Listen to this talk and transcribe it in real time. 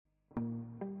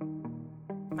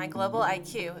My global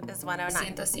IQ is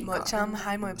 109.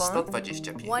 105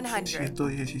 125 100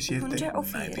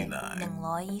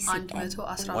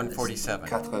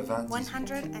 147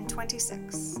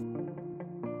 126.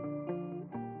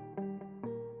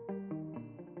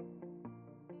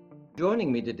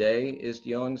 Joining me today is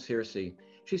Dionne Searcy.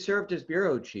 She served as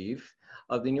bureau chief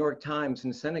of the New York Times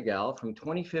in Senegal from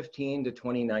 2015 to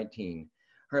 2019.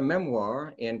 Her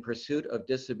memoir, In Pursuit of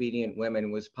Disobedient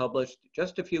Women, was published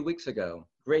just a few weeks ago.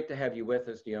 Great to have you with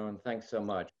us, Dionne. Thanks so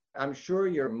much. I'm sure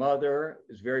your mother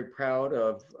is very proud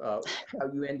of how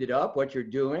you ended up, what you're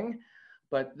doing,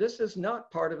 but this is not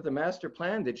part of the master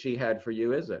plan that she had for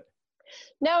you, is it?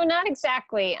 No, not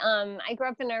exactly. I grew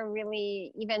up in a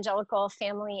really evangelical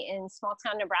family in small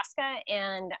town Nebraska,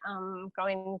 and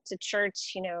going to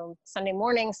church, Sunday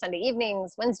mornings, Sunday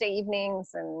evenings, Wednesday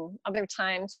evenings, and other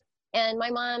times. And my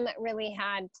mom really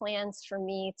had plans for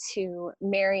me to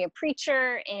marry a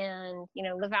preacher and,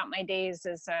 live out my days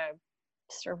as a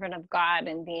servant of God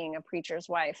and being a preacher's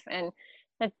wife. And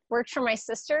that worked for my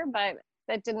sister, but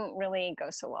that didn't really go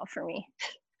so well for me.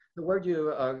 So where'd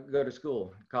you go to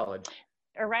school, college?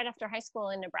 Or right after high school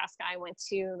in Nebraska, I went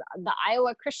to the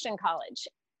Iowa Christian College.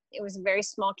 It was a very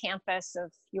small campus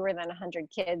of fewer than 100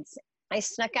 kids. I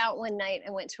snuck out one night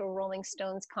and went to a Rolling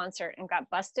Stones concert and got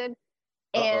busted.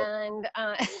 Uh-oh. And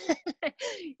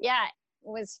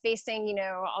was facing,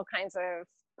 all kinds of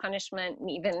punishment.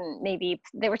 Even maybe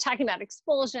they were talking about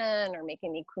expulsion or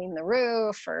making me clean the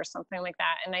roof or something like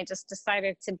that. And I just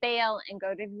decided to bail and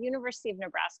go to the University of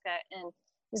Nebraska. And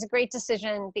it was a great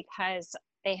decision because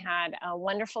they had a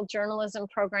wonderful journalism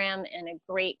program and a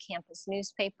great campus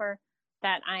newspaper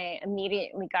that I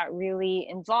immediately got really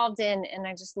involved in, and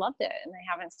I just loved it, and I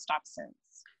haven't stopped since.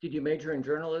 Did you major in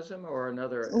journalism or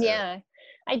another? Yeah,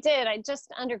 I did. I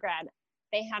just undergrad.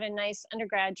 They had a nice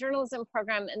undergrad journalism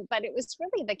program, but it was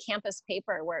really the campus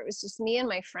paper where it was just me and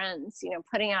my friends,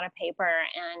 putting out a paper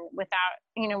and without,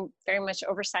 very much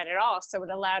oversight at all. So it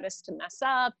allowed us to mess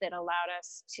up. It allowed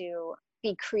us to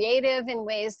be creative in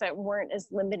ways that weren't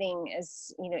as limiting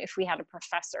as, if we had a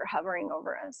professor hovering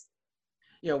over us.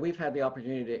 We've had the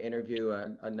opportunity to interview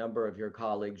a number of your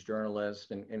colleagues,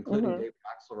 journalists, including David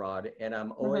Axelrod, and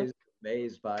I'm always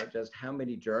amazed by just how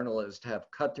many journalists have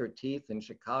cut their teeth in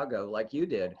Chicago like you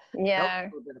did. Yeah. Tell us a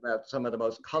little bit about some of the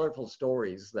most colorful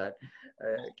stories that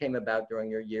came about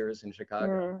during your years in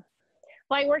Chicago.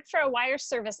 Well, I worked for a wire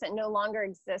service that no longer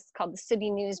exists called the City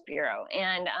News Bureau.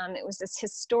 And it was this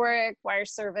historic wire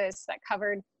service that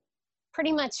covered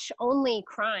pretty much only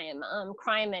crime and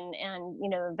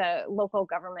the local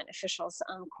government officials,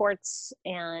 courts,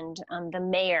 and the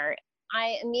mayor.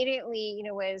 I immediately,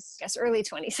 was, early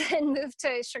 20s and moved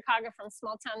to Chicago from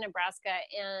small town Nebraska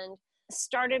and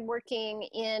started working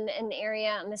in an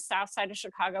area on the south side of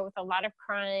Chicago with a lot of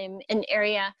crime, an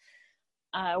area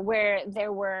where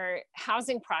there were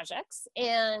housing projects.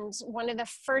 And one of the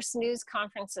first news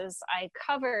conferences I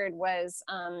covered was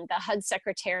the HUD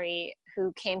secretary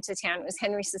who came to town. It was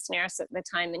Henry Cisneros at the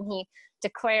time, and he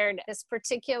declared this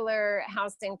particular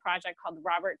housing project called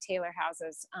Robert Taylor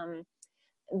Houses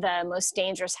the most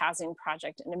dangerous housing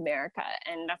project in America.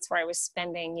 And that's where I was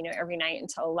spending, every night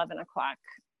until 11 o'clock.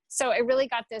 So I really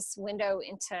got this window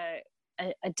into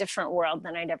a different world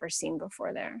than I'd ever seen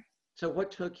before there. So what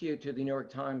took you to the New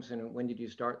York Times, and when did you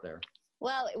start there?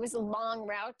 Well, it was a long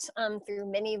route through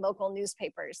many local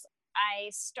newspapers. I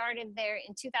started there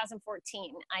in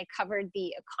 2014. I covered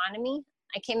the economy.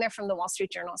 I came there from the Wall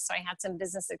Street Journal, so I had some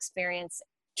business experience.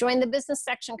 Joined the business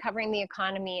section covering the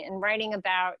economy and writing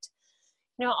about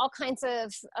all kinds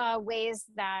of ways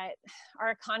that our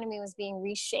economy was being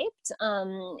reshaped,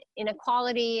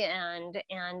 inequality and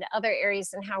other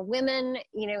areas, and how women,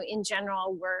 in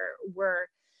general were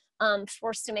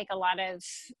forced to make a lot of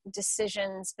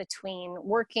decisions between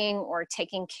working or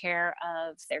taking care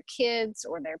of their kids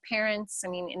or their parents. I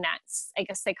mean, I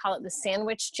guess they call it the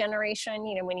sandwich generation.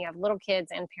 When you have little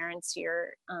kids and parents,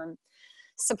 you're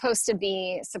supposed to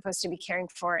be caring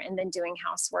for and then doing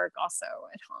housework also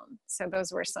at home. So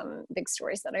those were some big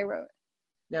stories that I wrote.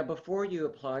 Now, before you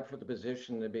applied for the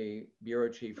position to be bureau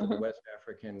chief for the West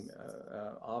African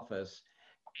office,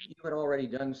 you had already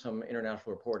done some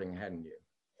international reporting, hadn't you?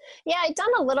 Yeah, I'd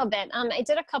done a little bit. I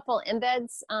did a couple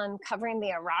embeds covering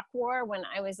the Iraq War when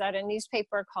I was at a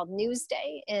newspaper called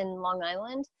Newsday in Long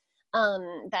Island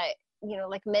that,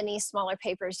 like many smaller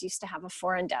papers, used to have a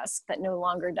foreign desk that no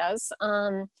longer does.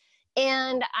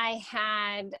 And I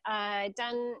had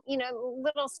done,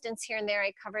 little stints here and there.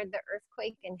 I covered the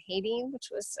earthquake in Haiti, which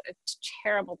was a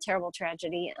terrible, terrible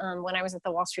tragedy when I was at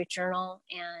the Wall Street Journal.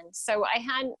 And so I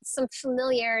had some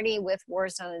familiarity with war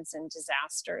zones and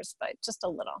disasters, but just a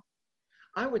little.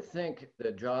 I would think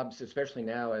the jobs, especially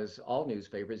now as all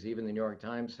newspapers, even the New York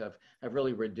Times, have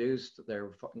really reduced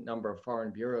their number of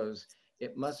foreign bureaus.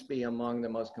 It must be among the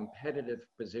most competitive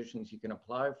positions you can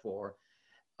apply for.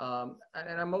 And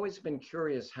I've always been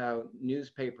curious how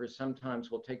newspapers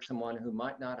sometimes will take someone who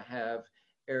might not have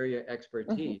area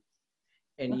expertise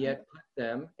and yet put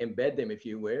them, embed them if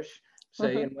you wish,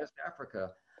 say in West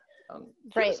Africa.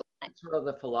 Right. Sort of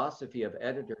the philosophy of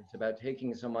editors about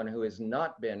taking someone who has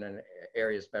not been an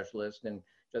area specialist and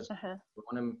just want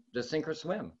them to sink or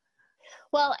swim.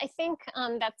 Well, I think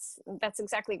that's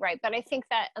exactly right. But I think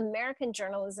that American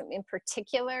journalism in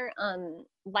particular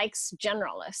likes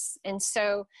generalists. And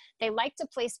so they like to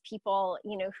place people,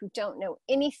 you know, who don't know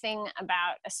anything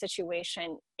about a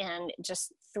situation and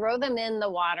just throw them in the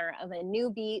water of a new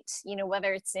beat, you know,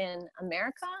 whether it's in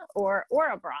America or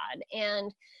abroad.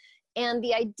 And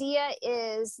the idea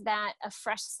is that a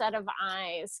fresh set of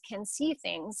eyes can see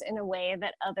things in a way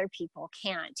that other people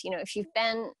can't. You know, if you've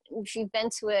been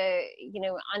to a, you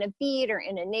know, on a beat or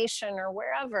in a nation or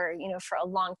wherever, you know, for a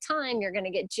long time, you're going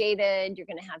to get jaded. You're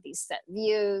going to have these set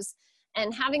views.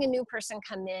 And having a new person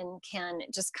come in can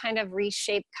just kind of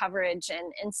reshape coverage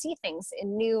and see things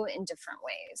in new and different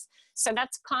ways. So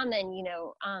that's common, you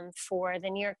know, for the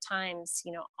New York Times,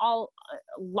 you know,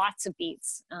 lots of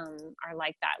beats are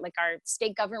like that. Like our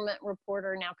state government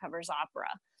reporter now covers opera.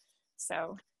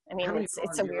 So, I mean, it's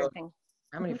a weird thing.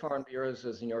 How many foreign bureaus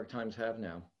does the New York Times have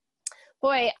now?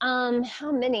 Boy,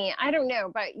 how many? I don't know,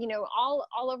 but you know, all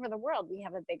over the world, we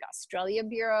have a big Australia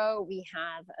bureau, we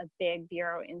have a big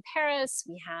bureau in Paris,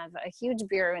 we have a huge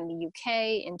bureau in the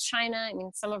UK, in China. I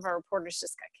mean, some of our reporters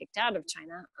just got kicked out of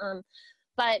China.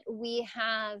 But we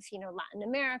have, you know, Latin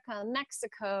America,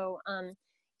 Mexico.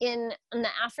 In the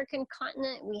African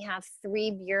continent, we have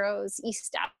 3 bureaus: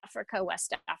 East Africa,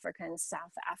 West Africa, and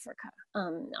South Africa,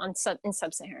 in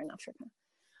sub-Saharan Africa.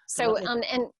 So,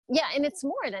 and it's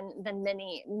more than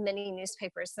many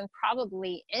newspapers, than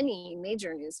probably any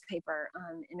major newspaper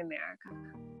in America.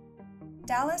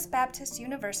 Dallas Baptist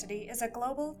University is a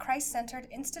global, Christ-centered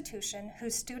institution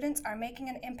whose students are making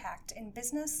an impact in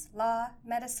business, law,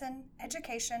 medicine,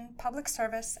 education, public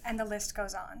service, and the list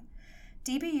goes on.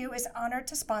 DBU is honored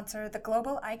to sponsor the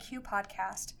Global IQ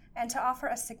podcast and to offer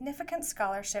a significant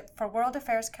scholarship for World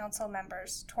Affairs Council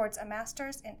members towards a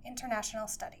master's in international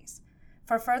studies.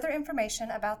 For further information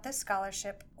about this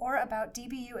scholarship or about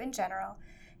DBU in general,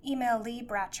 email Lee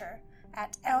Bratcher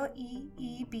at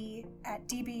leeb@dbu.edu.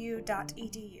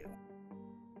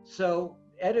 So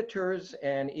editors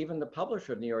and even the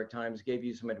publisher of the New York Times gave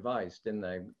you some advice, didn't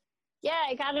they? Yeah,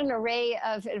 I got an array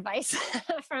of advice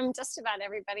from just about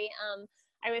everybody.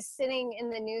 I was sitting in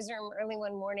the newsroom early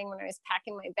one morning when I was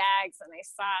packing my bags, and I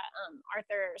saw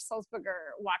Arthur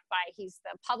Sulzberger walk by. He's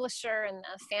the publisher and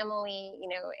the family, you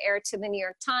know, heir to the New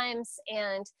York Times.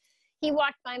 And he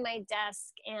walked by my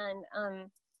desk, and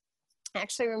I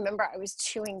actually remember I was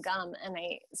chewing gum, and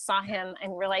I saw him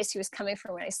and realized he was coming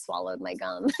for when I swallowed my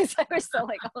gum. So I was so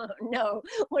like, oh no,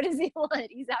 what does he want?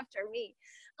 He's after me.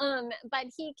 But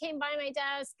he came by my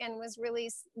desk and was really,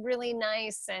 really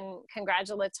nice and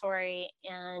congratulatory,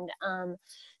 and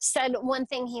said one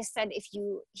thing. He said,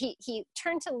 he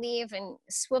turned to leave and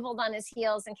swiveled on his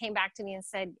heels and came back to me and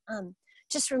said,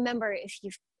 just remember,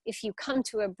 if you come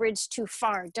to a bridge too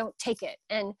far, don't take it.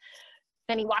 And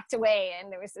then he walked away,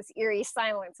 and there was this eerie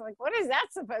silence. I'm like, what is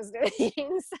that supposed to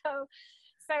mean? So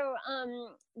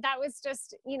that was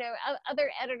just, you know,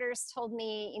 other editors told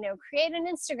me, you know, create an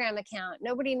Instagram account.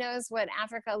 Nobody knows what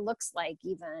Africa looks like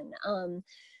even.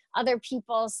 Other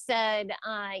people said,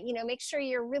 you know, make sure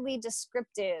you're really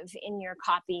descriptive in your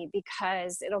copy,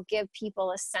 because it'll give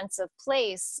people a sense of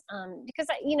place. Because,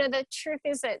 you know, the truth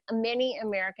is that many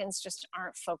Americans just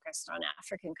aren't focused on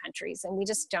African countries, and we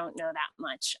just don't know that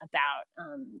much about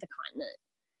the continent.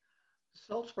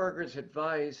 Sulzberger's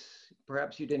advice,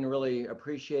 perhaps you didn't really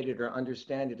appreciate it or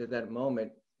understand it at that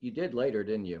moment. You did later,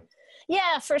 didn't you?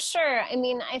 Yeah, for sure. I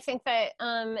mean, I think that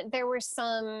there were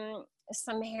some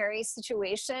hairy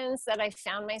situations that I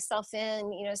found myself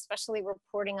in, you know, especially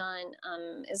reporting on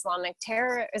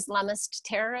Islamist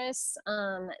terrorists.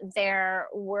 There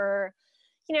were,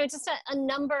 you know, just a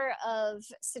number of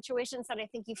situations that I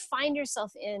think you find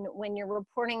yourself in when you're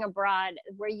reporting abroad,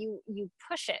 where you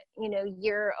push it. You know,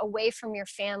 you're away from your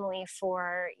family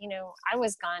for, you know, I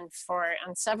was gone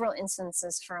on several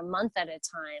instances for a month at a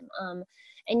time.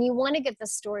 And you want to get the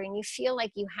story, and you feel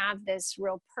like you have this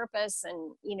real purpose,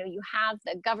 and, you know, you have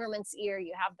the government's ear,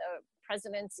 you have the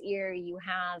president's ear, you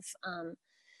have,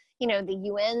 you know, the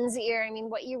UN's ear. I mean,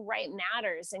 what you write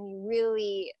matters, and you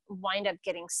really wind up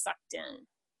getting sucked in.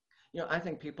 You know, I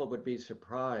think people would be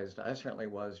surprised. I certainly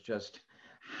was, just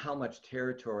how much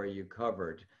territory you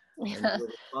covered. And you were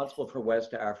responsible for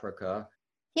West Africa.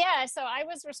 Yeah, so I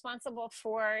was responsible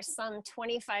for some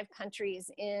 25 countries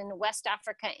in West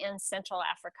Africa and Central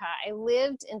Africa. I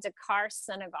lived in Dakar,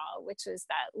 Senegal, which was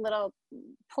that little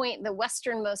point, the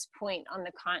westernmost point on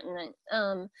the continent.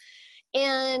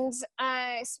 And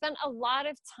I spent a lot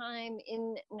of time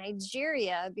in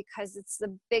Nigeria because it's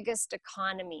the biggest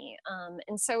economy.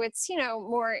 And so it's,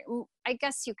 more, I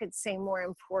guess you could say more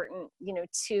important,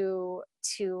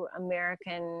 to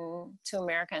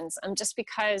Americans, just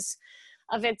because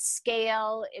of its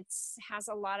scale. It has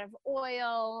a lot of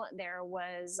oil. There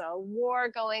was a war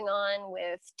going on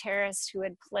with terrorists who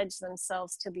had pledged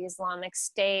themselves to the Islamic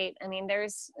State. I mean,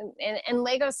 and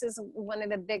Lagos is one of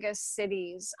the biggest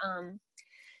cities on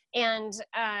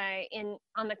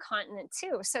the continent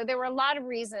too. So there were a lot of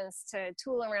reasons to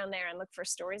tool around there and look for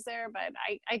stories there, but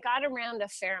I got around a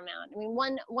fair amount. I mean,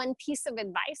 one piece of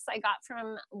advice I got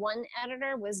from one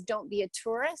editor was, don't be a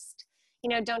tourist.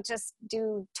 Don't just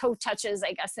do toe touches,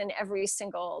 I guess, in every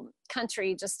single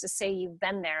country just to say you've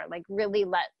been there. Like, really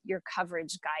let your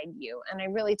coverage guide you. And I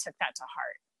really took that to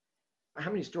heart. How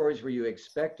many stories were you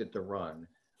expected to run?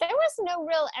 There was no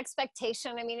real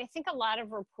expectation. I mean, I think a lot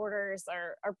of reporters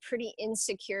are pretty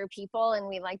insecure people, and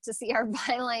we like to see our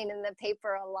byline in the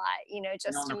paper a lot,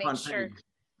 just to make sure.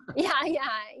 Yeah.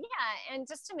 And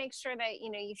just to make sure that,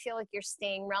 you feel like you're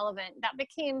staying relevant. That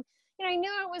became, I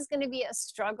knew it was going to be a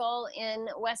struggle in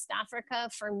West Africa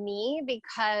for me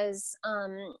because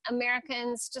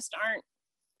Americans just aren't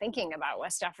thinking about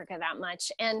West Africa that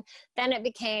much. And then it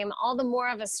became all the more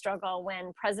of a struggle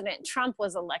when President Trump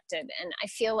was elected. And I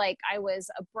feel like I was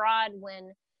abroad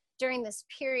during this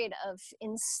period of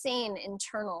insane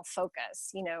internal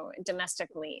focus,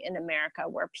 domestically in America,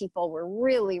 where people were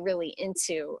really, really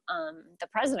into the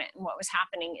president and what was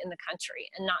happening in the country,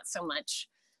 and not so much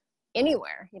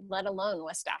anywhere, let alone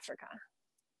West Africa.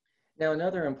 Now,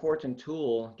 another important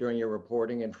tool during your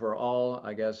reporting, and for all,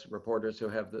 I guess, reporters who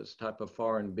have this type of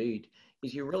foreign beat,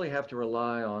 is you really have to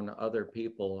rely on other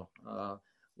people,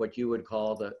 what you would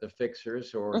call the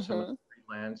fixers, or some of the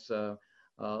freelance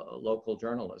local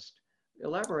journalists.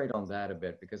 Elaborate on that a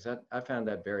bit, because I found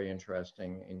that very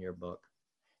interesting in your book.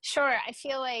 Sure. I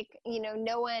feel like,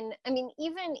 no one, I mean,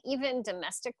 even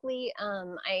domestically,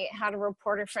 I had a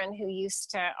reporter friend who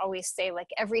used to always say, like,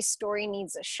 every story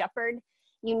needs a shepherd.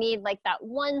 You need like that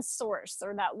one source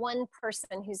or that one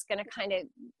person who's going to kind of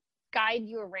guide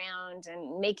you around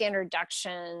and make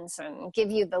introductions and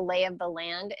give you the lay of the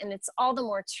land. And it's all the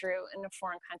more true in a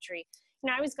foreign country.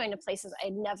 I was going to places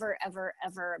I'd never, ever,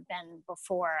 ever been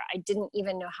before. I didn't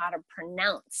even know how to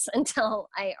pronounce until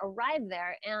I arrived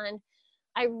there. And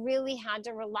I really had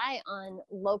to rely on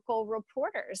local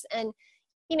reporters. And,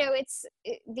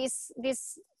 these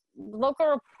local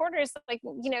reporters, like,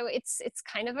 it's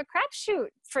kind of a crapshoot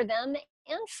for them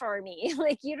and for me.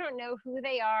 Like, you don't know who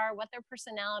they are, what their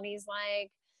personality is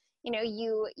like.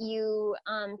 You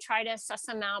try to suss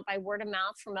them out by word of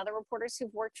mouth from other reporters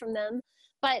who've worked from them.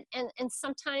 But, and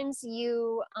sometimes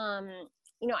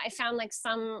I found like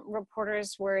some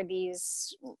reporters were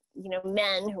these,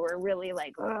 men who were really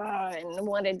like, and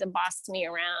wanted to boss me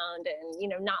around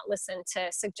and, not listen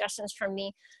to suggestions from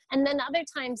me. And then other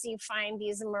times you find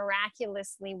these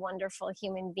miraculously wonderful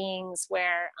human beings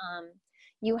where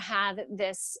you have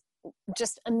this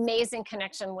just amazing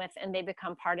connection with, and they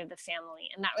become part of the family.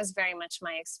 And that was very much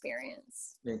my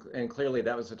experience. And clearly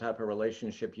that was the type of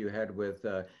relationship you had with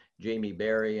Jamie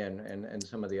Berry and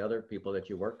some of the other people that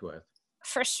you worked with.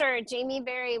 For sure. Jamie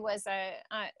Berry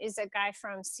is a guy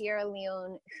from Sierra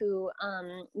Leone who,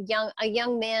 a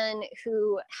young man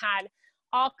who had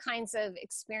all kinds of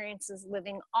experiences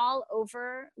living all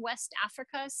over West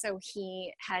Africa. So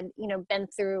he had, been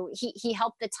through, he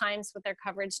helped the Times with their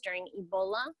coverage during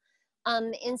Ebola.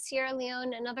 In Sierra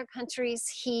Leone and other countries,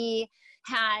 he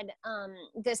had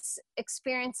this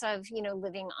experience of,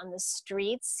 living on the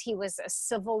streets. He was a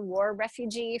Civil War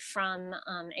refugee from,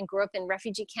 and grew up in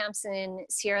refugee camps in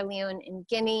Sierra Leone and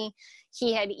Guinea.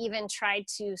 He had even tried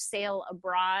to sail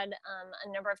abroad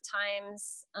a number of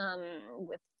times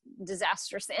with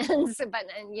disastrous ends, but,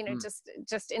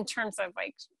 just in terms of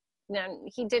like,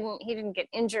 he didn't get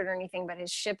injured or anything, but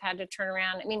his ship had to turn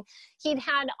around. I mean, he'd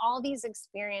had all these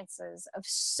experiences of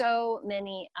so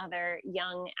many other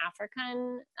young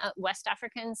West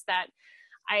Africans, that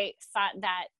I thought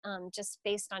that just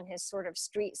based on his sort of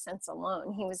street sense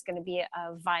alone, he was going to be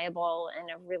a viable and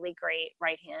a really great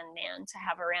right-hand man to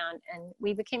have around. And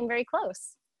we became very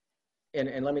close.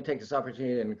 And let me take this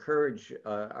opportunity to encourage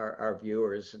our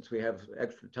viewers, since we have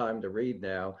extra time to read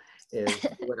now, is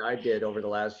what I did over the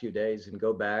last few days and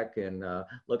go back and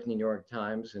look in the New York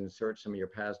Times and search some of your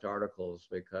past articles,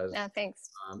 because Thanks.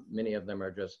 many of them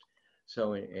are just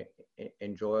so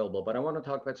enjoyable. But I want to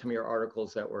talk about some of your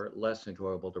articles that were less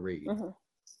enjoyable to read. Mm-hmm.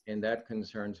 And that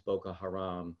concerns Boko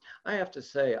Haram. I have to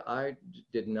say, I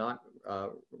did not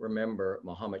remember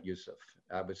Mohammed Yusuf.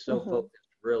 I was so focused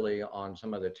really on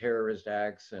some of the terrorist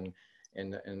acts and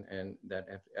that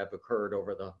have occurred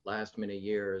over the last many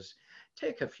years.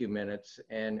 Take a few minutes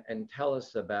and tell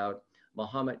us about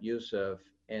Mohammed Yusuf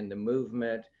and the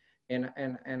movement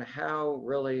and how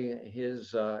really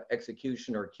his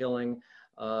execution or killing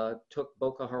took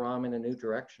Boko Haram in a new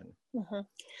direction. Mm-hmm.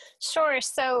 Sure.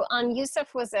 So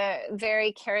Yusuf was a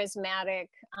very charismatic,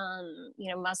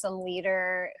 Muslim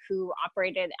leader who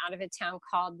operated out of a town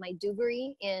called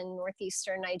Maiduguri in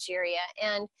northeastern Nigeria.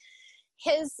 And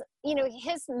his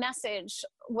message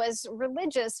was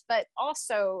religious, but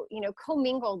also,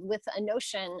 commingled with a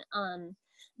notion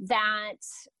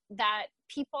that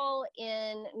people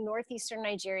in northeastern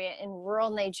Nigeria and rural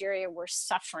Nigeria were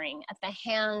suffering at the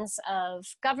hands of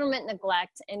government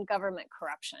neglect and government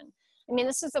corruption. I mean,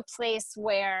 this is a place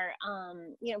where,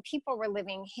 people were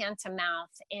living hand to mouth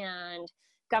and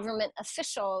government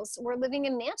officials were living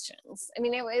in mansions. I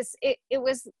mean, it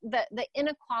was the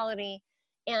inequality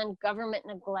and government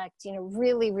neglect,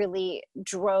 really, really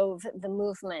drove the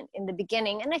movement in the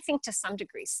beginning. And I think to some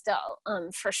degree still,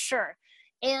 for sure.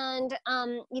 And,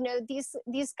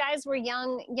 these guys were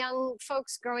young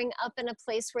folks growing up in a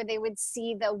place where they would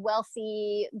see the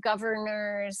wealthy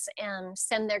governors and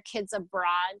send their kids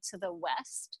abroad to the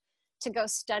West to go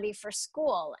study for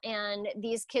school. And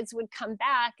these kids would come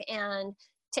back and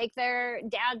take their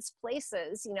dad's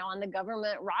places, on the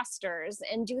government rosters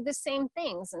and do the same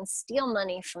things and steal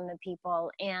money from the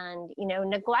people and,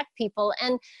 neglect people.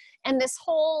 And this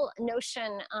whole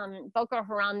notion, Boko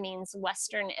Haram means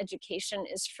Western education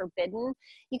is forbidden.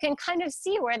 You can kind of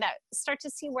start to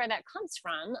see where that comes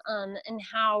from, and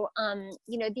how,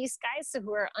 these guys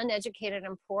who are uneducated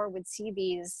and poor would see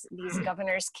these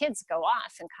governors' kids go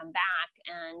off and come back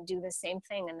and do the same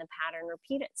thing, and the pattern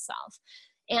repeat itself.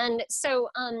 And so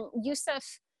Yusuf,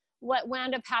 what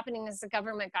wound up happening is the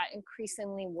government got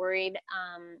increasingly worried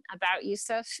about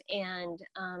Yusuf and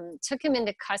took him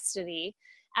into custody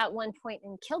at one point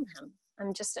and killed him.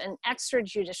 Just an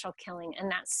extrajudicial killing, and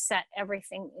that set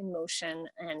everything in motion,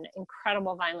 and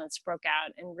incredible violence broke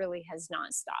out and really has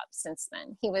not stopped since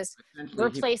then. He was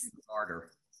replaced.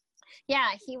 Yeah,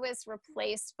 he was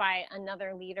replaced by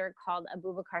another leader called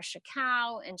Abubakar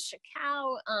Shekau, and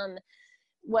Shekau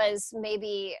was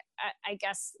maybe, I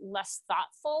guess, less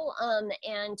thoughtful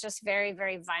and just very,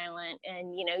 very violent.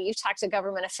 And, you talk to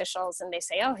government officials and they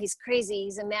say, oh, he's crazy,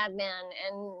 he's a madman,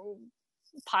 and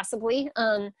possibly.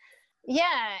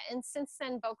 Yeah, and since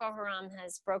then, Boko Haram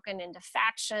has broken into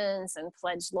factions and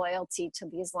pledged loyalty to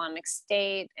the Islamic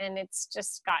State, and it's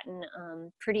just gotten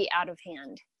pretty out of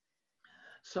hand.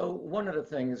 So one of the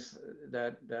things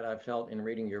that I felt in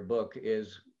reading your book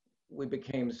is we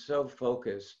became so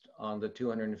focused on the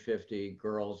 250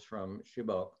 girls from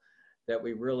Chibok that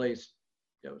we really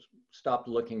stopped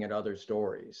looking at other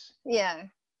stories. Yeah.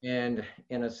 And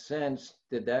in a sense,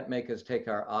 did that make us take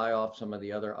our eye off some of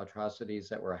the other atrocities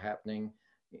that were happening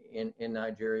in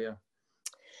Nigeria?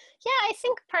 Yeah, I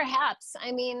think perhaps.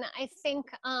 I mean, I think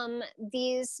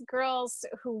these girls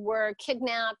who were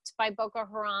kidnapped by Boko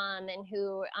Haram and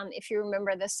who, if you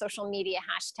remember the social media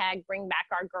hashtag, Bring Back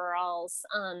Our Girls,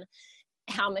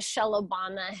 how Michelle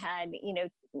Obama had,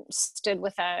 stood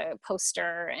with a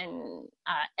poster, and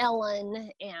Ellen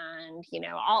and,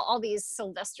 all these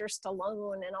Sylvester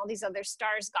Stallone and all these other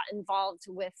stars got involved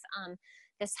with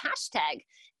this hashtag.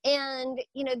 And,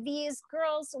 these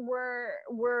girls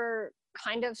were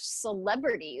kind of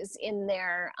celebrities in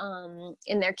their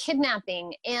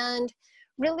kidnapping. And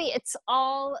really it's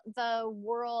all the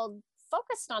world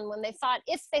focused on when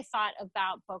if they thought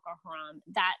about Boko Haram,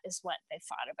 that is what they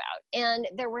thought about. And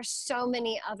there were so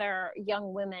many other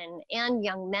young women and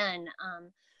young men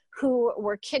who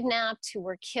were kidnapped, who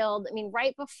were killed. I mean,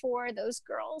 right before those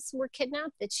girls were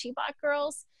kidnapped, the Chibok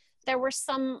girls, there were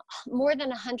more than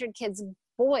 100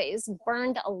 boys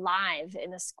burned alive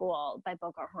in a school by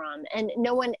Boko Haram. And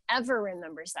no one ever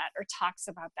remembers that or talks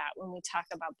about that when we talk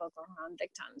about Boko Haram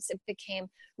victims. It became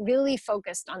really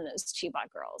focused on those Chibok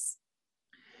girls.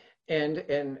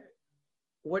 And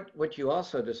what you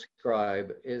also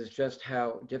describe is just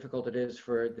how difficult it is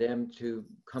for them to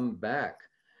come back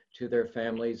to their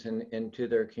families and to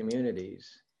their communities.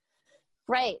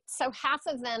 Right. So half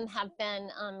of them have been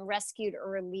rescued or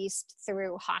released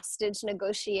through hostage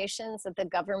negotiations that the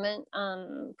government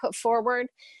put forward.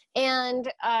 And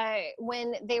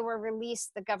when they were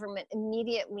released, the president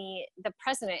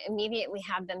immediately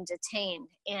had them detained,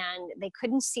 and they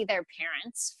couldn't see their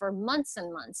parents for months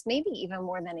and months, maybe even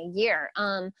more than a year.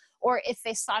 Or if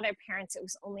they saw their parents, it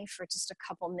was only for just a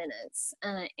couple minutes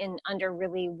in under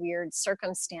really weird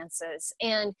circumstances.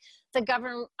 And the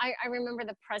government, I remember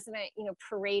the president,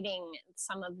 parading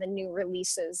some of the new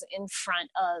releases in front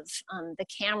of the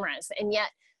cameras, and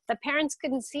yet the parents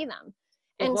couldn't see them.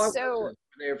 And so, were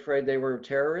they afraid they were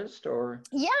terrorists, or?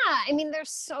 Yeah, I mean,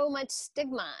 there's so much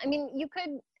stigma. I mean,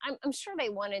 I'm sure they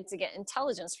wanted to get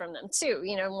intelligence from them too,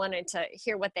 wanted to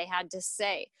hear what they had to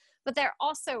say. But they're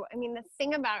also, I mean, the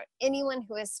thing about anyone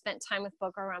who has spent time with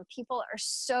Boko Haram, people are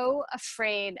so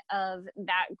afraid of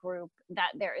that group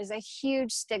that there is a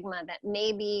huge stigma that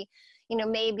maybe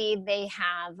they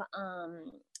have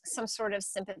some sort of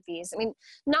sympathies. I mean,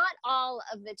 not all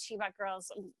of the Chibok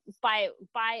girls, by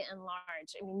and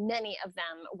large, I mean, many of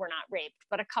them were not raped,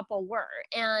 but a couple were,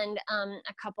 and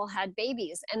a couple had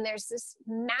babies. And there's this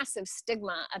massive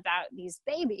stigma about these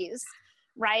babies,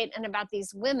 right? And about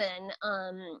these women,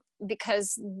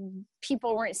 because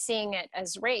people weren't seeing it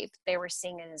as rape. They were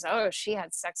seeing it as, oh, she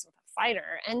had sex with a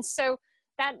fighter. And so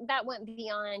that went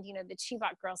beyond, the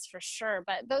Chibok girls for sure.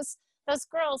 But those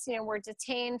girls, were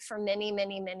detained for many,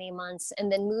 many, many months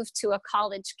and then moved to a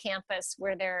college campus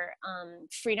where their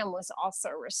freedom was also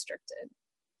restricted.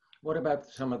 What about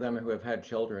some of them who have had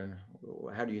children?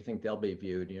 How do you think they'll be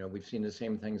viewed? We've seen the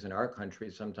same things in our country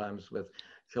sometimes with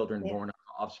children born of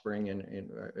offspring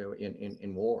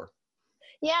in war.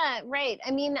 Yeah, right. I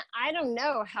mean, I don't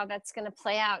know how that's going to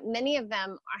play out. Many of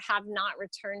them have not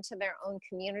returned to their own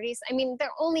communities. I mean, there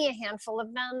are only a handful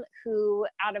of them who,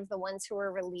 out of the ones who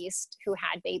were released, who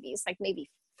had babies, like maybe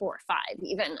 4 or 5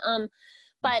 even.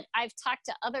 But I've talked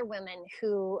to other women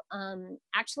who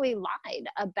actually lied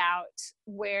about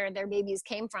where their babies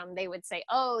came from. They would say,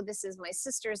 oh, this is my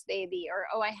sister's baby, or,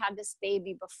 oh, I had this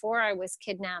baby before I was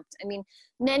kidnapped. I mean,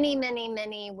 many, many,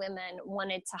 many women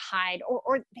wanted to hide,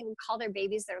 or they would call their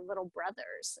babies their little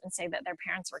brothers and say that their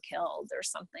parents were killed or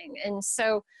something. And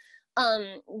so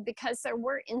because there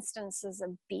were instances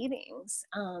of beatings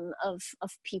of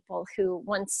people who,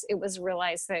 once it was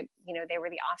realized that, they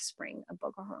were the offspring of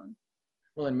Boko Haram.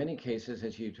 Well, in many cases,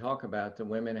 as you talk about, the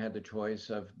women had the choice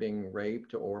of being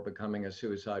raped or becoming a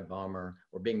suicide bomber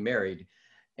or being married.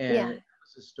 And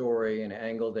it's a story, an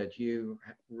angle that you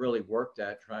really worked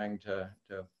at trying to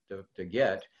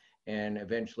get, and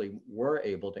eventually were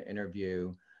able to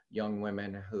interview young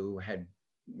women who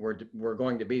were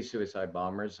going to be suicide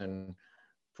bombers. And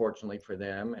fortunately for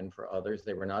them and for others,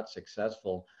 they were not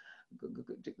successful.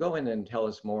 Go in and tell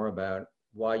us more about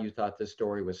why you thought this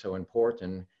story was so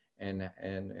important,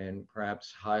 and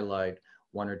perhaps highlight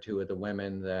 1 or 2 of the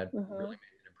women that really made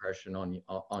an impression on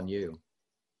you.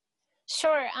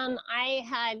 Sure. I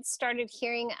had started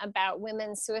hearing about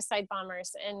women suicide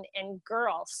bombers and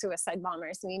girl suicide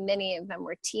bombers. I mean, many of them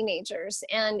were teenagers.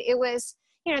 And it was,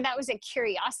 that was a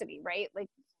curiosity, right? Like,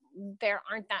 there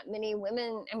aren't that many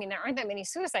women. I mean, there aren't that many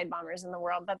suicide bombers in the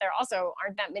world, but there also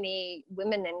aren't that many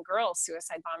women and girl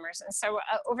suicide bombers. And so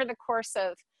over the course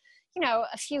of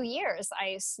a few years,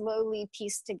 I slowly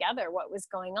pieced together what was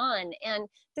going on. And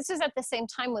this was at the same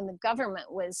time when the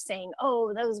government was saying,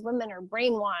 oh, those women are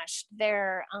brainwashed.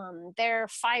 They're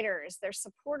fighters. They're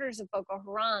supporters of Boko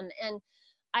Haram. And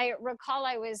I recall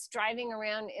I was driving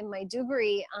around in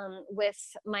Maiduguri with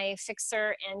my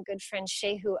fixer and good friend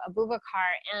Shehu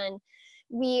Abubakar, and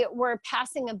we were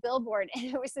passing a billboard, and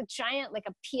it was a giant, like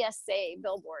a PSA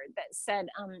billboard that said,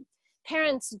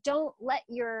 parents, don't let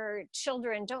your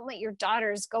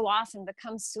daughters go off and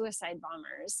become suicide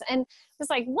bombers. And it was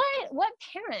like, what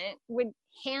parent would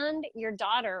hand your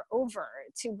daughter over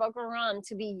to Boko Haram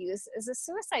to be used as a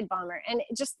suicide bomber? And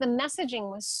just the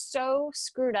messaging was so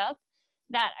screwed up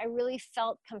that I really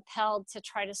felt compelled to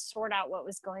try to sort out what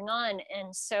was going on.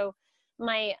 And so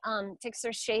my fixer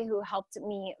Shehu helped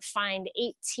me find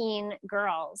 18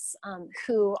 girls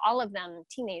who, all of them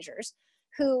teenagers,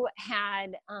 who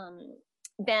had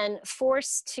been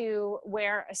forced to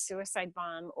wear a suicide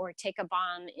bomb or take a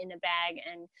bomb in a bag,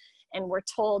 and were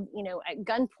told, at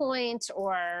gunpoint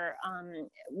or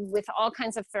with all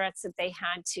kinds of threats that they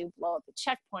had to blow up a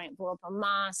checkpoint, blow up a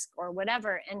mosque or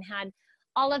whatever, and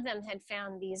all of them had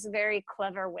found these very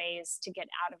clever ways to get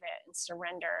out of it and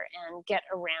surrender and get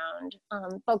around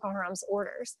Boko Haram's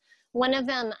orders. One of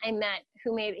them I met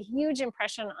who made a huge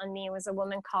impression on me was a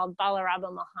woman called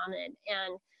Balaraba Mohammed.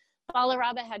 And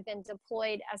Balaraba had been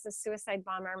deployed as a suicide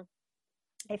bomber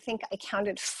I think I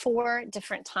counted 4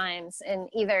 different times, and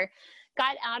either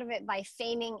got out of it by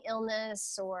feigning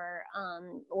illness or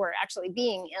actually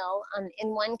being ill in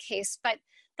one case. But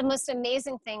the most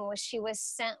amazing thing was she was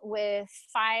sent with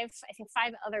 5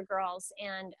 other girls,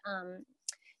 and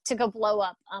to go blow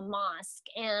up a mosque.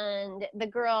 And the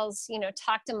girls,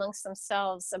 talked amongst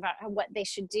themselves about what they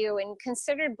should do and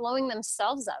considered blowing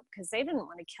themselves up because they didn't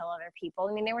want to kill other people.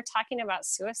 I mean, they were talking about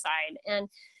suicide, and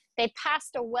they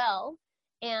passed a well,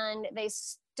 and they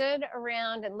stood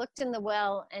around and looked in the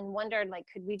well and wondered, like,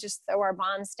 could we just throw our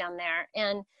bombs down there?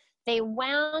 And they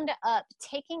wound up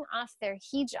taking off their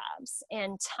hijabs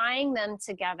and tying them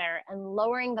together and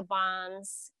lowering the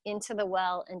bombs into the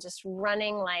well and just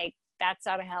running like bats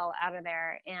out of hell out of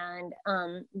there. And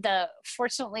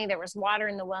fortunately there was water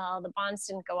in the well. The bombs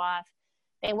didn't go off.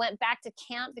 They went back to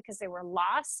camp because they were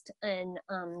lost, and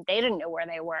they didn't know where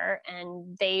they were.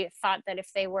 And they thought that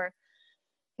if they went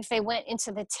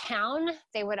into the town,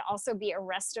 they would also be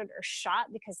arrested or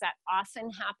shot, because that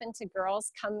often happened to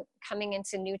girls coming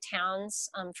into new towns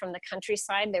from the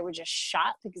countryside. They were just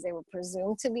shot because they were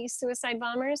presumed to be suicide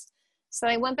bombers. So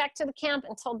they went back to the camp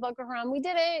and told Boko Haram, we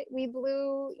did it, we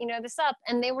blew this up,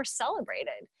 and they were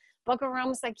celebrated. Boko Haram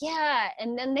was like, yeah,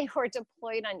 and then they were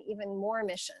deployed on even more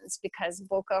missions because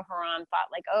Boko Haram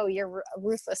thought like, oh, you're a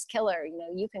ruthless killer,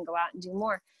 you can go out and do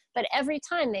more. But every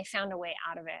time they found a way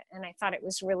out of it, and I thought it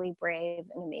was really brave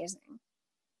and amazing.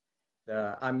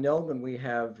 I'm known when we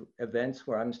have events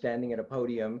where I'm standing at a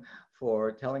podium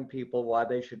for telling people why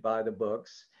they should buy the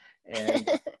books.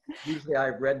 And usually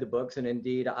I've read the books, and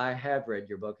indeed I have read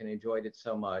your book and enjoyed it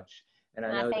so much. And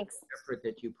I know the effort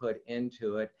that you put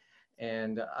into it.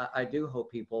 And I do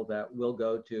hope people that will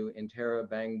go to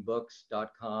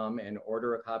interabangbooks.com and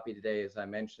order a copy today. As I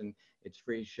mentioned, it's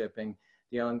free shipping.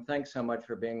 Dionne, thanks so much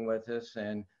for being with us,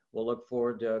 and we'll look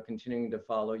forward to continuing to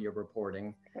follow your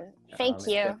reporting. Thank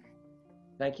you.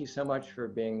 Thank you so much for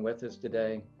being with us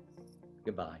today.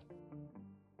 Goodbye.